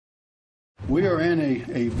We are in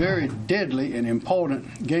a very deadly and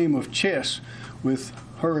important game of chess with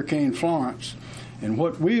Hurricane Florence. And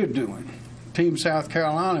what we are doing, Team South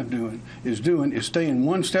Carolina is staying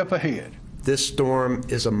one step ahead. This storm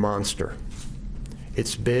is a monster.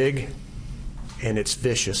 It's big and it's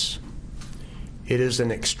vicious. It is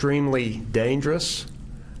an extremely dangerous,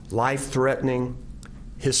 life-threatening,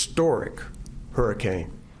 historic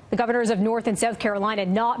hurricane. The governors of North and South Carolina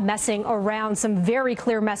not messing around. Some very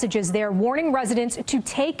clear messages there, warning residents to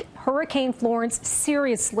take Hurricane Florence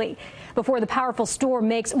seriously before the powerful storm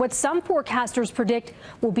makes what some forecasters predict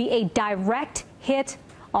will be a direct hit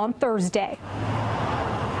on Thursday.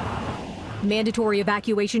 Mandatory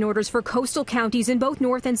evacuation orders for coastal counties in both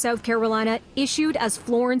North and South Carolina issued as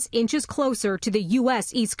Florence inches closer to the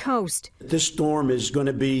U.S. East Coast. This storm is going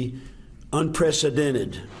to be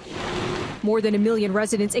unprecedented. More than 1 million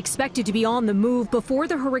residents expected to be on the move before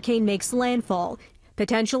the hurricane makes landfall,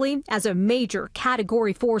 potentially as a major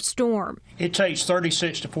Category 4 storm. It takes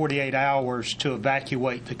 36 to 48 hours to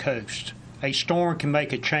evacuate the coast. A storm can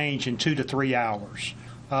make a change in 2 to 3 hours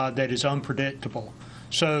that is unpredictable.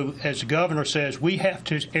 So, as the governor says, we have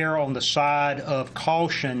to err on the side of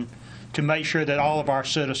caution to make sure that all of our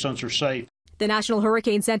citizens are safe. The National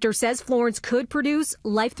Hurricane Center says Florence could produce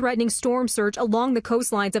life-threatening storm surge along the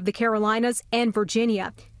coastlines of the Carolinas and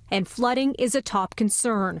Virginia, and flooding is a top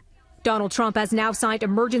concern. Donald Trump has now signed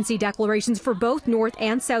emergency declarations for both North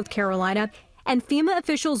and South Carolina, and FEMA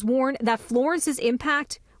officials warn that Florence's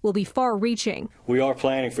impact will be far-reaching. We are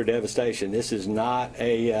planning for devastation. This is not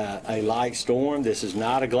a light storm. This is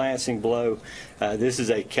not a glancing blow. This is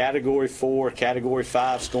a Category 4, Category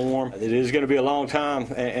 5 storm. It is going to be a long time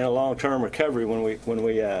and a long-term recovery when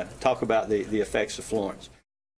we talk about the effects of Florence.